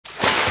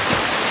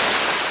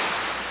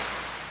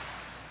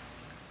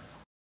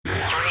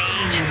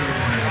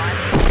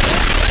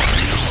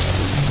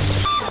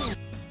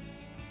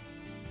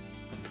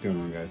going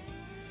on, guys?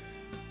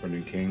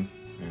 Brendan King.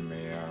 I'm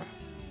a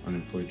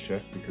unemployed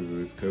chef because of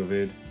this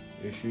COVID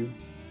issue.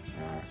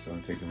 So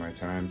I'm taking my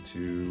time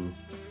to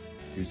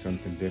do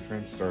something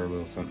different, start a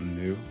little something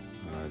new.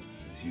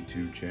 This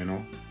YouTube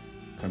channel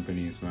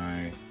accompanies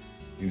my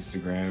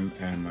Instagram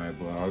and my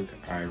blog,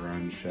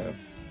 Irun Chef.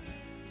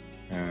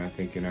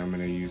 Thinking I'm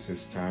going to use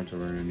this time to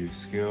learn a new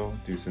skill,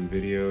 do some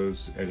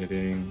videos,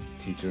 editing,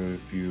 teach a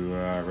few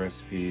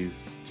recipes,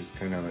 just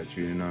kind of let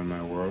you in on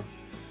my world.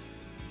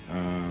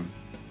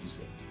 Just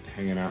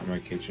hanging out in my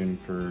kitchen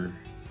for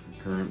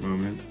the current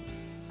moment.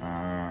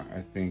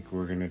 I think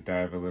we're going to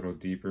dive a little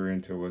deeper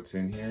into what's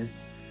in here.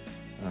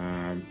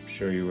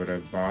 Show you what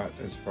I've bought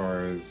as far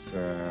as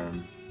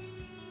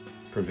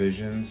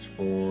provisions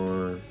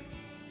for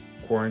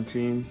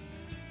quarantine,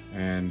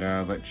 and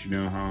let you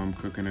know how I'm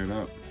cooking it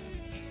up.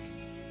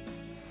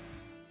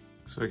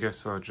 So I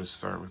guess I'll just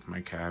start with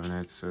my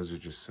cabinets. Those are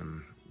just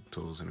some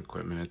tools and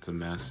equipment. It's a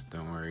mess,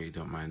 don't worry,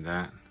 don't mind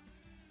that.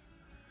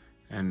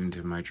 And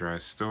into my dry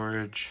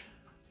storage.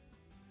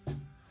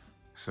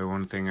 So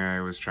one thing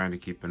I was trying to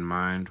keep in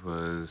mind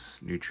was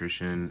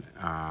nutrition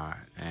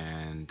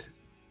and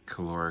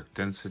caloric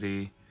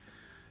density.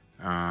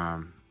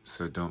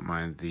 So don't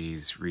mind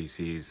these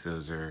Reese's,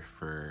 those are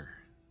for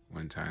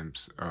when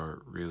times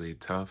are really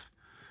tough.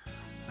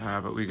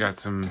 But we got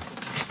some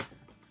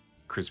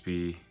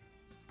crispy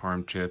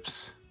parm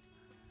chips,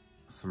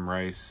 some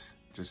rice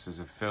just as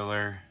a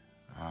filler,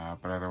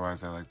 but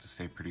otherwise I like to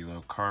stay pretty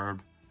low carb.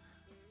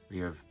 We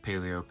have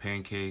paleo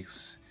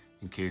pancakes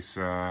in case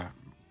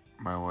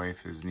my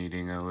wife is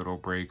needing a little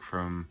break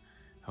from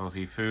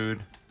healthy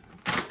food.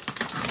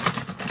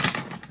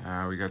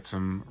 We got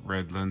some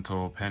red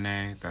lentil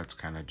penne, that's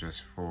kind of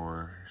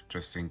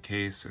just in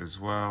case as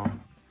well.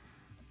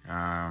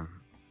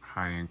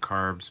 High in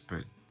carbs,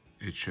 but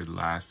it should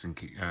last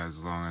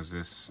as long as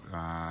this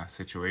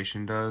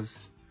situation does.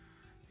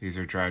 These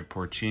are dried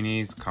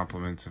porcinis,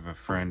 compliments of a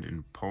friend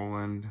in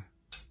Poland.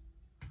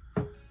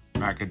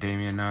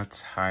 Macadamia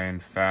nuts, high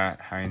in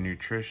fat, high in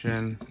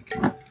nutrition.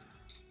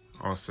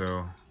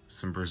 Also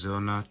some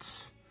Brazil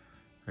nuts,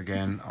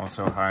 again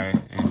also high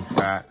in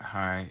fat,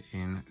 high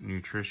in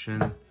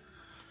nutrition.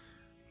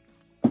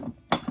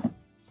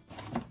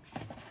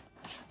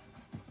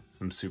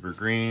 Some super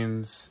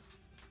greens.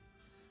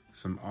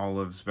 Some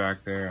olives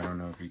back there, I don't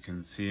know if you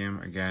can see them,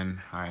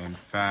 again, high in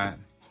fat.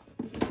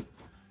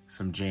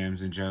 Some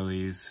jams and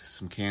jellies,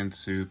 some canned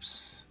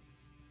soups,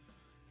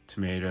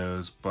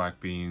 tomatoes, black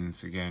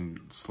beans, again,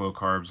 slow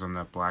carbs on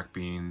that black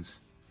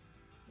beans.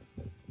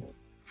 A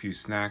few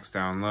snacks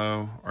down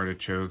low,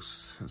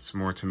 artichokes, some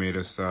more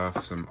tomato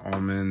stuff, some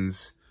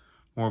almonds,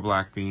 more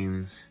black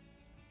beans.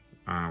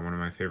 One of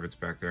my favorites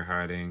back there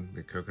hiding,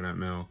 the coconut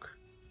milk.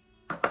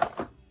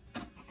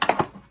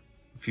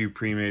 Few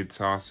pre-made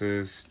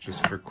sauces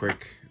just for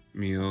quick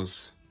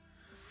meals.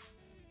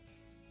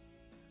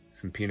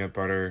 Some peanut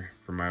butter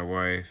for my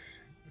wife.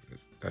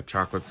 That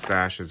chocolate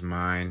stash is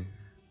mine.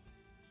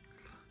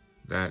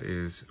 That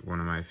is one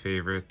of my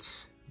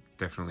favorites.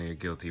 Definitely a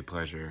guilty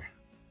pleasure.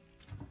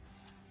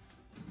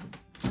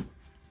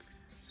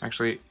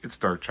 Actually, it's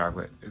dark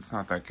chocolate. It's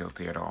not that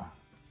guilty at all.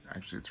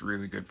 Actually, it's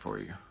really good for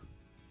you.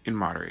 In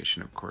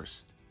moderation, of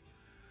course.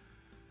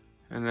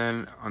 And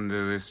then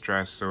under this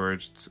dry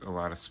storage, it's a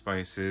lot of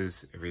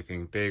spices,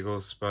 everything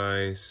bagel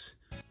spice,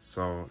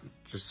 salt,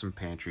 just some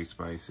pantry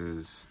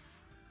spices,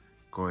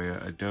 Goya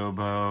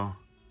adobo,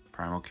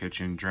 Primal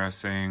Kitchen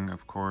dressing,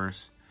 of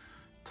course,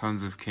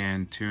 tons of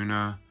canned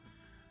tuna,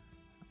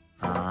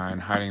 and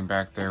hiding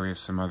back there we have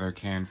some other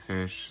canned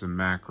fish, some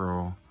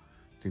mackerel,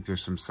 I think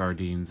there's some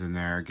sardines in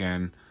there,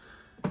 again,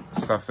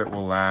 stuff that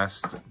will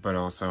last, but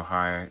also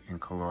high in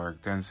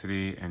caloric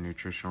density and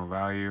nutritional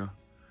value.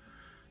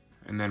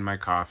 And then my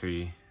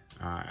coffee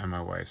and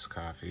my wife's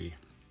coffee.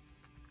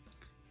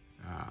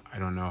 I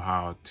don't know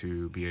how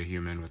to be a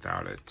human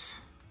without it.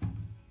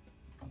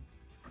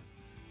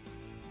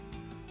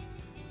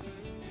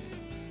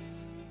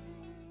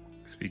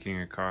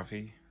 Speaking of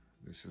coffee,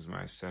 this is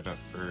my setup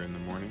for in the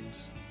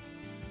mornings.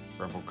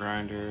 Rebel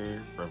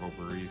grinder, Rebel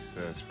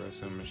barista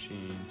espresso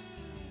machine,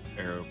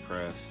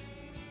 AeroPress,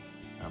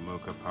 a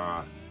mocha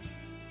pot,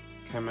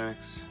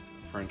 Chemex,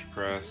 French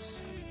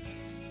press,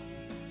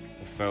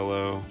 a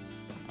fellow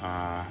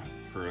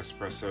for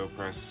espresso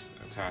press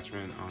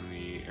attachment on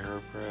the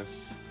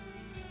AeroPress,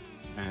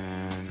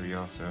 and we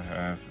also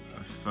have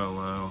a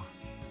fellow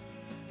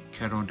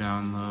kettle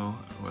down low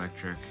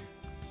electric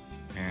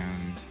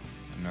and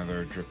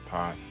another drip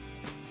pot.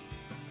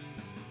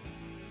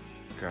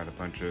 Got a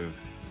bunch of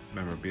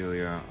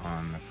memorabilia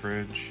on the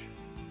fridge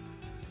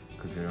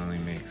because it only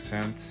makes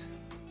sense.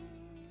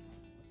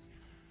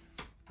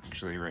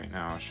 Actually right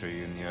now I'll show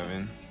you in the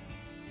oven.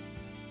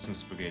 Some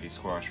spaghetti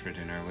squash for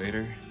dinner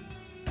later.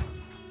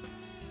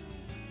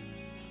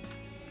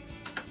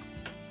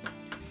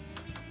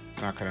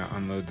 Not gonna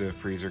unload the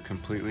freezer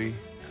completely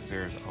because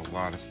there's a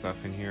lot of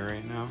stuff in here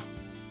right now.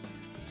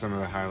 But some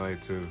of the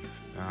highlights of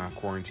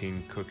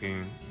quarantine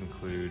cooking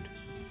include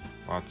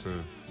lots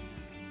of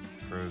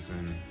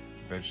frozen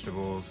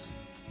vegetables,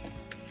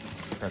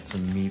 Got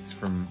some meats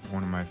from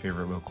one of my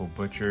favorite local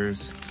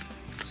butchers.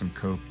 Some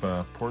Cope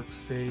pork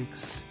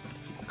steaks.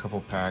 A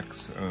couple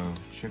packs of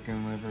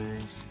chicken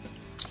livers.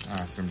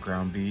 Some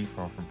ground beef,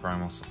 all from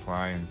Primal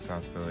Supply in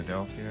South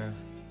Philadelphia.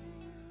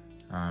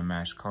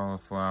 Mashed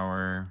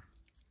cauliflower.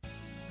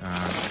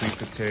 Sweet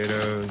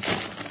potatoes.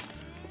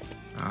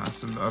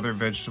 Some other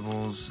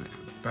vegetables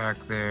back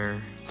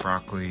there.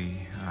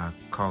 Broccoli,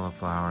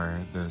 cauliflower,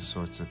 those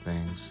sorts of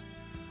things.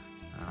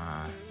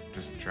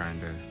 Just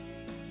trying to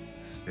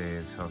stay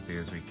as healthy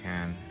as we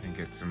can and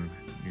get some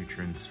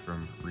nutrients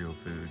from real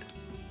food.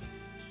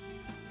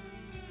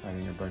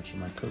 Finding a bunch of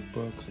my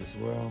cookbooks as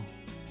well.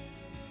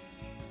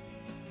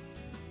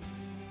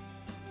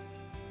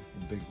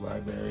 A big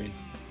library.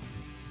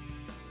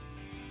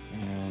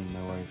 And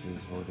my wife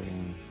is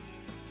hoarding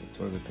the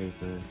toilet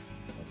paper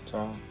up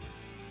top.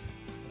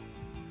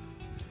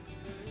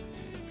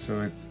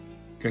 So I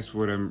guess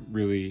what I'm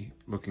really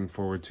looking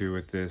forward to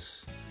with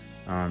this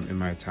in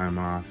my time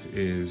off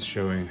is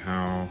showing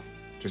how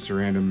just a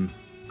random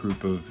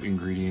group of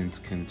ingredients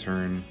can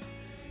turn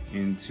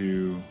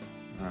into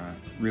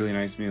really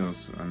nice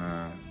meals on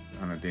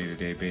a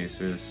day-to-day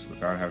basis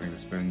without having to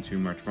spend too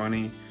much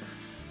money,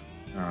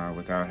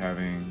 without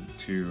having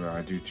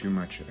to do too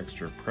much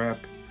extra prep,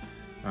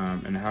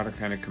 and how to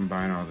kind of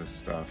combine all this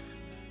stuff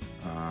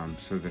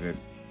so that it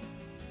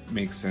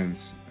makes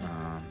sense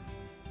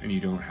and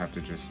you don't have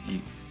to just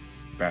eat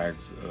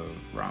bags of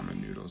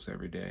ramen noodles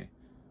every day.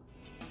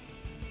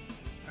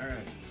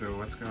 Alright, so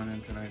what's going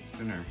in tonight's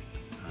dinner?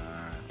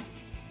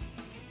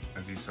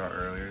 As you saw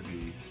earlier,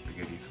 the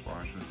spaghetti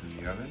squash was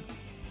in the oven.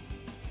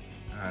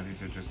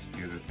 These are just a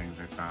few of the things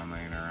I found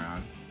laying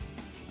around.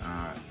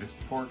 This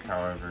pork,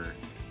 however,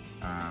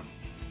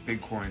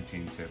 big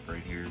quarantine tip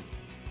right here.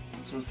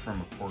 This was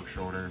from a pork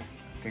shoulder.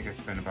 I think I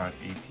spent about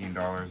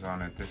 $18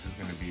 on it. This is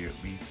going to be at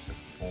least the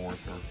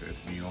fourth or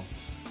fifth meal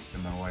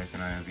that my wife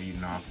and I have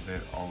eaten off of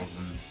it. All of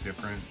them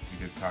different.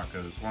 We did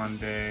tacos one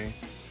day.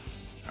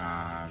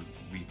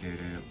 We did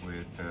it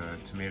with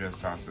tomato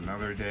sauce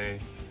another day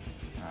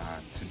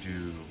to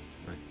do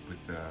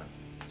with the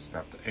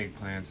stuffed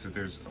eggplant. So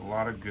there's a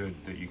lot of good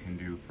that you can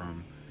do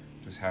from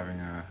just having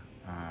a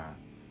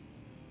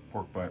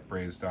pork butt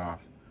braised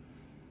off.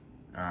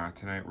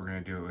 Tonight we're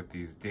going to do it with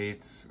these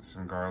dates,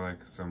 some garlic,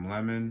 some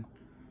lemon,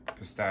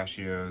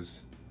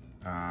 pistachios,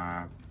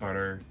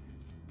 butter,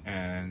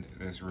 and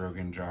this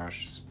Rogan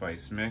Josh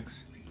spice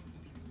mix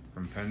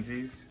from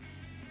Penzeys.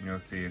 You'll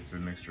see it's a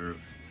mixture of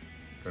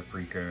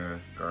paprika,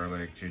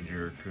 garlic,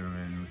 ginger,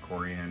 cumin,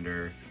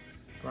 coriander,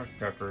 black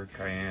pepper,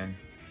 cayenne,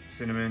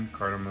 cinnamon,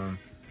 cardamom,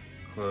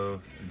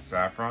 clove, and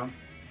saffron.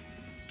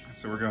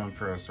 So we're going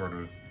for a sort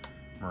of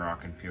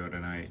Moroccan feel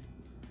tonight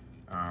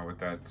with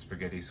that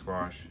spaghetti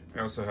squash. I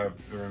also have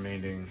the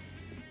remaining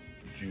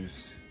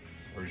juice,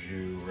 or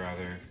jus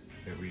rather,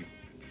 that we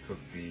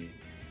cooked the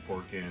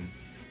pork in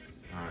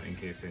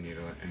case I need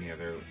any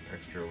other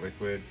extra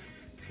liquid.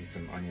 See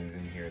some onions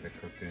in here that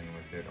cooked in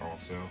with it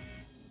also.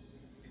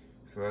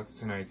 So that's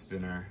tonight's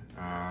dinner.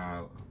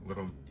 A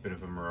little bit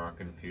of a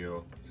Moroccan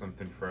feel,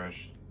 something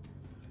fresh.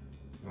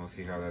 And we'll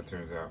see how that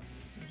turns out.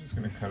 I'm just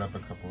gonna cut up a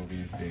couple of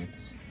these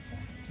dates.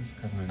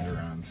 Just cut them into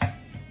rounds.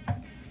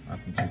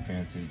 Nothing too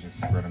fancy, just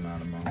spread them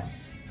out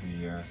amongst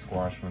the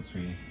squash once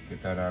we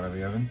get that out of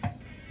the oven.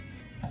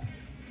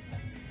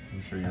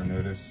 I'm sure you'll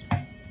notice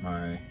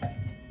my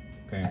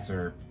pants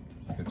are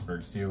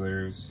Pittsburgh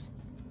Steelers.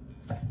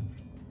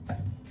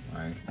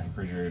 My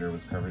refrigerator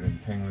was covered in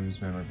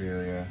Penguins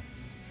memorabilia.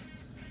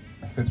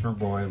 Pittsburgh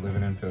boy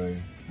living in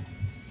Philly,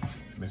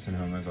 missing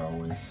home as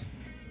always.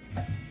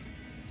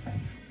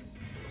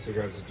 So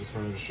guys, I just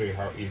wanted to show you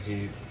how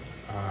easy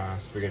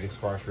spaghetti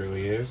squash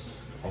really is.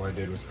 All I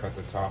did was cut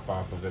the top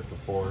off of it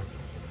before,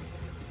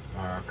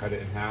 cut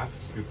it in half,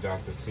 scooped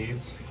out the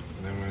seeds,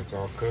 and then when it's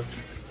all cooked,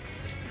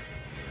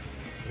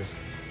 just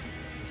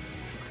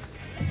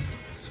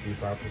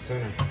scoop out the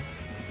center.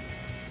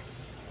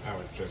 That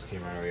one just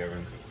came out of the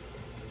oven.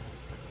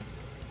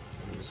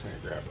 I'm just gonna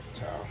grab a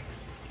towel.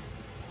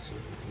 See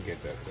if we can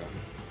get that done.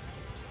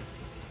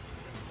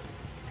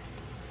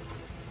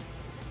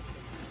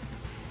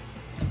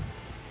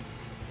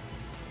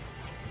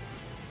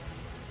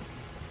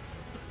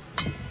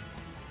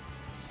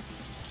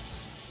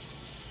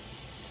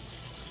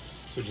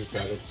 So just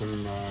added some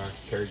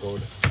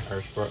Kerrygold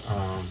Irish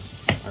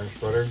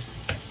butter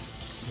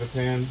to the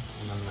pan,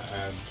 and I'm gonna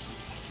add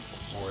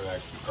more of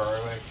that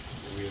garlic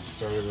that we had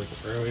started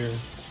with earlier.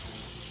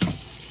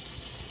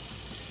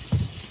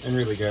 And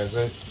really, guys,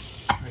 I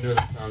know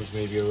that sounds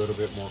maybe a little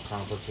bit more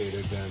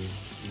complicated than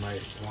you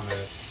might want to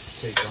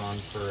take on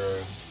for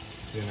a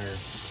dinner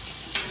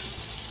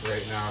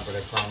right now, but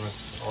I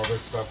promise all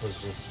this stuff was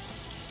just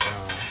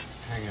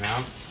hanging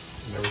out,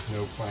 and there was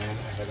no plan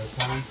ahead of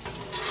time.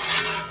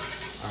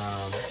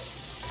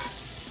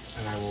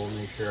 And I will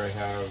make sure I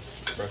have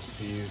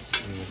recipes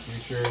in the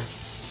future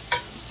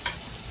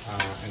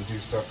and do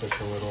stuff that's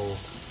a little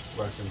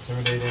less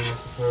intimidating, I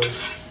suppose.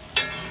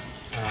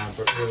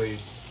 But really,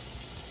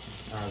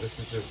 this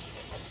is just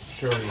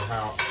showing you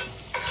how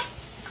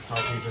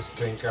help you just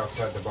think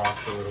outside the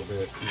box a little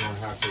bit. You don't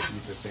have to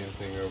eat the same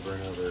thing over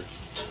and over.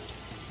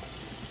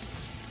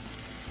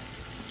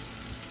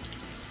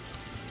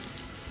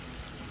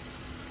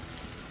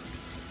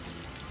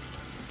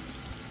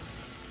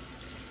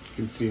 You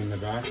can see in the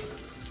back,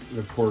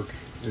 the pork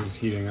is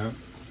heating up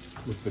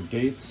with the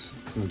dates,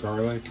 some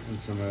garlic, and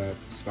some of that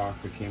stock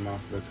that came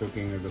off the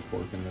cooking of the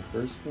pork in the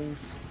first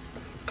place.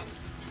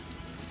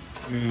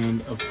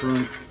 And up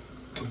front,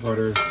 the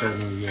butter is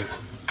starting to get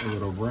a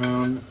little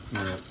brown.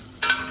 The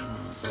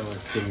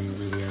garlic's getting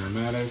really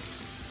aromatic.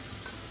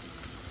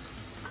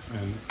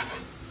 And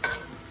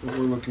what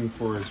we're looking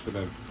for is for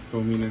that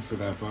foaminess of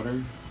that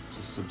butter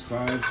to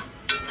subside.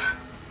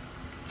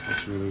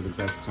 That's really the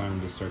best time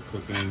to start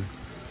cooking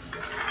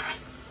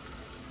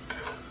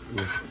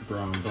with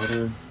brown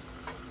butter.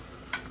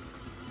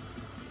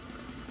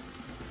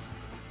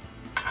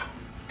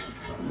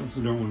 I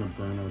also don't want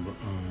to burn our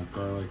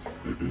garlic.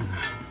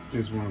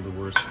 Is one of the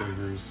worst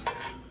flavors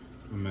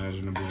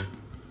imaginable.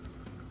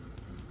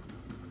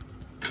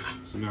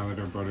 So now that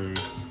our butter is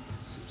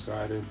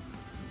subsided, we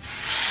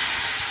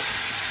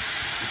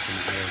can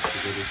add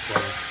spaghetti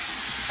sauce.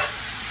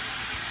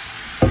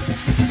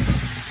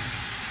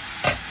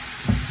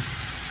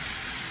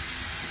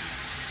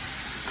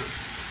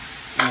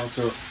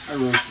 Also, I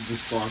roasted the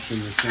squash in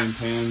the same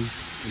pan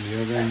in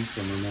the oven,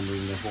 so I'm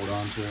remembering to hold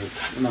on to it.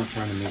 We're not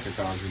trying to make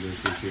 1,000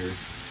 dishes here.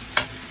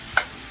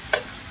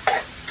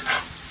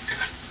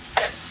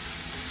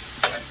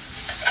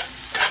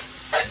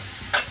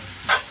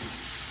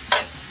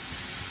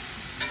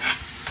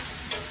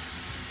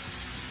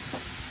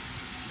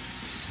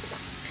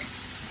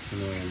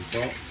 Himalayan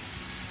salt.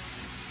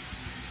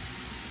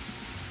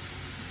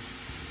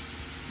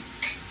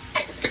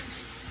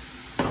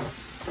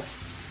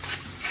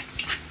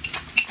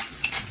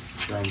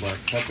 Ground black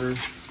pepper.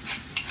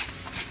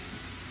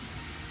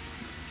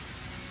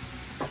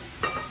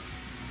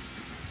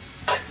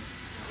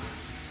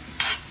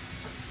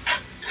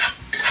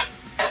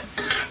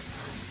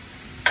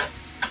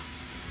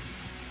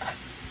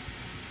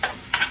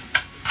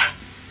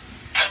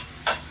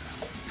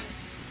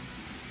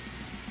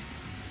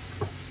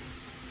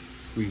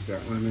 Squeeze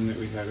that lemon that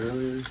we had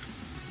earlier.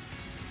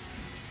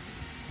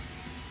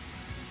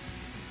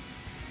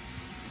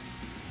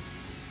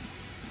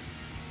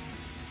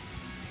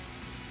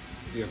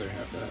 The other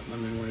half of that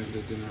lemon went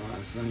into dinner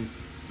last night.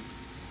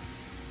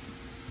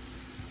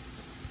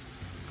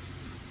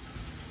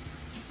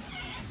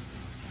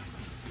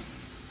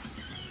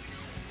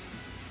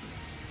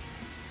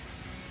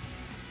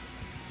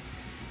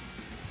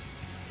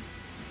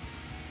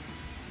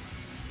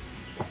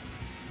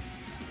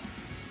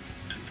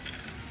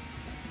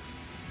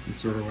 And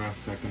sort of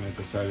last second I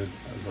decided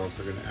I was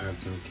also going to add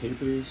some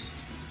capers,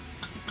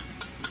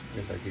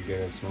 if I could get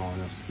a small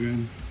enough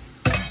spoon.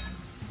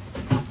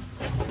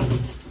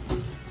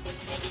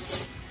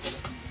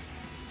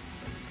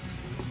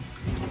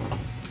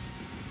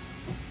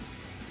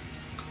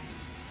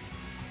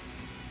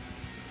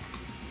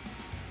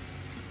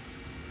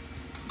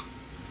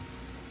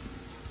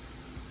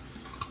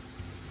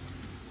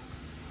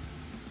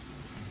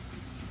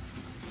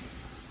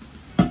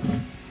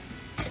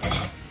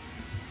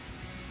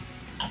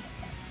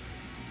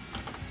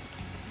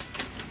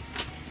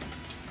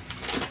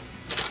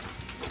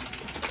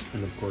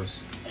 And of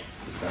course,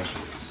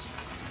 pistachios.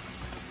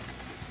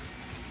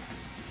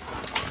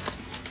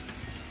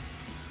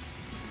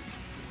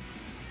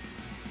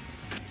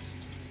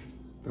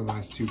 The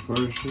last two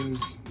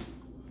flourishes,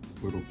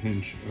 a little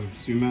pinch of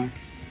sumac.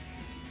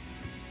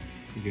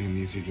 Again,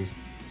 these are just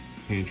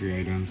pantry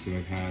items that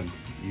I've had,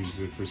 used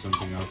it for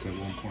something else at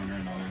one point or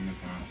another in the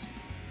past.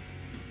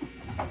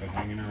 Just have it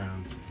hanging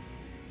around.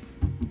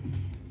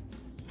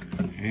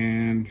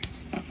 And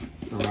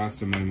the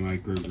last of my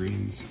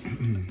microgreens,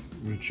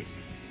 which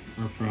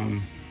are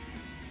from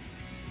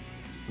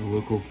a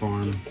local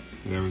farm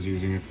that I was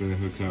using at the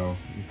hotel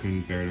and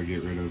couldn't bear to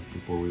get rid of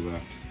before we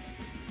left.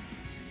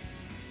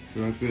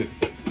 So that's it.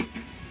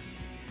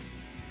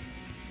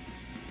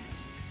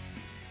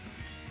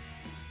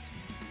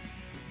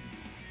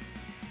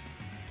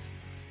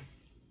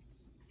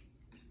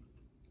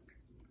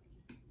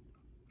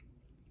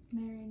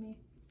 Marry me.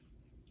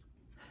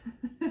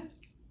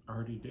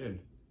 Already did.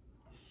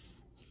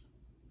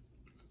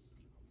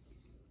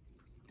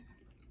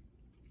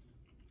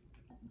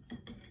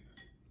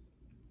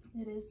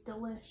 It is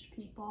delish,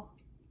 people.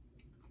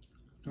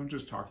 Don't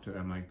just talk to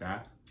them like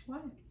that. Why?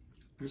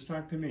 Just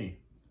talk to me.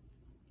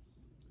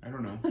 I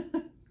don't know.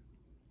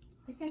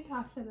 I can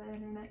talk to the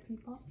internet,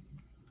 people.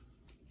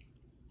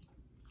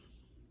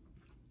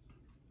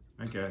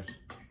 I guess.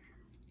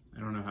 I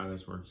don't know how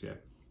this works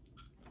yet.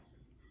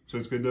 So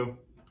it's good though?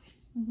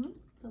 Mm-hmm.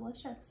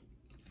 Delicious.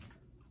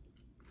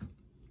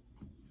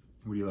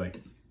 What do you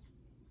like?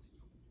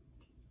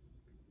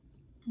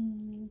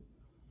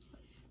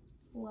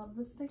 Love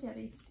the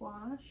spaghetti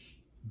squash.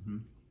 Mm-hmm.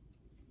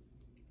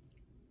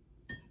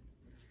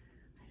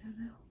 I don't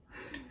know.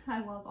 I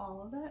love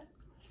all of it.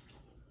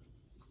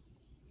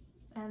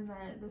 And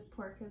that this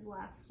pork has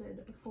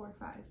lasted 4 or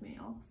 5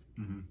 meals.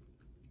 Mm-hmm.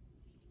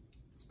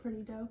 It's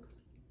pretty dope.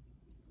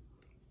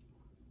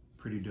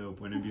 Pretty dope.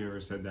 When have you ever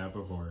said that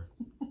before?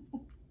 I'll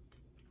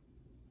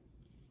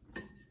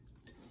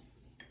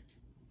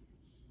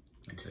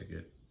take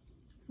it.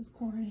 This is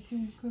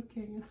quarantine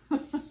cooking.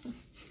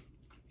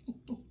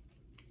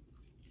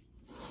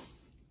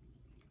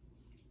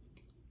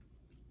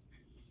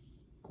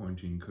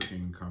 Quarantine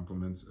cooking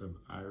compliments of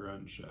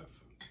Irun Chef.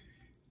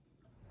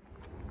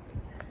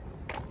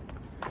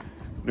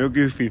 No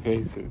goofy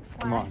faces.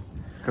 Come on.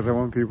 Because I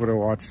want people to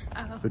watch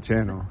the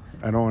channel.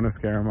 I don't want to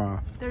scare them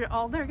off.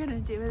 All they're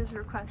gonna do is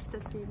request to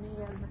see me,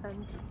 and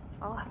then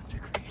I'll have to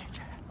create a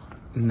channel.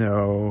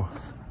 No.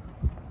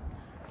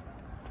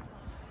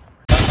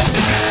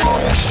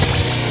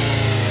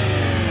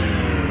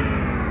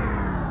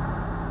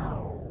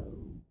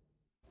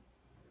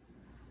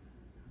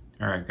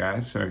 Alright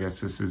guys, so I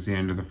guess this is the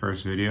end of the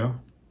first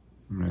video.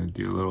 I'm going to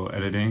do a little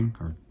editing,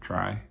 or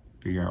try,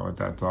 figure out what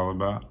that's all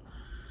about.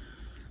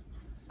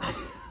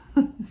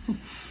 I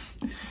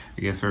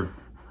guess we're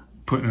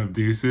putting up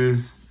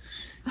deuces.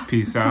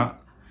 Peace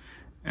out.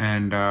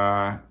 And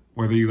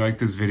whether you like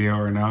this video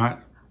or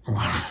not,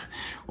 why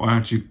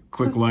don't you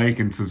click like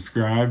and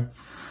subscribe?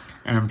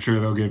 And I'm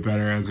sure they'll get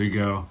better as we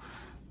go.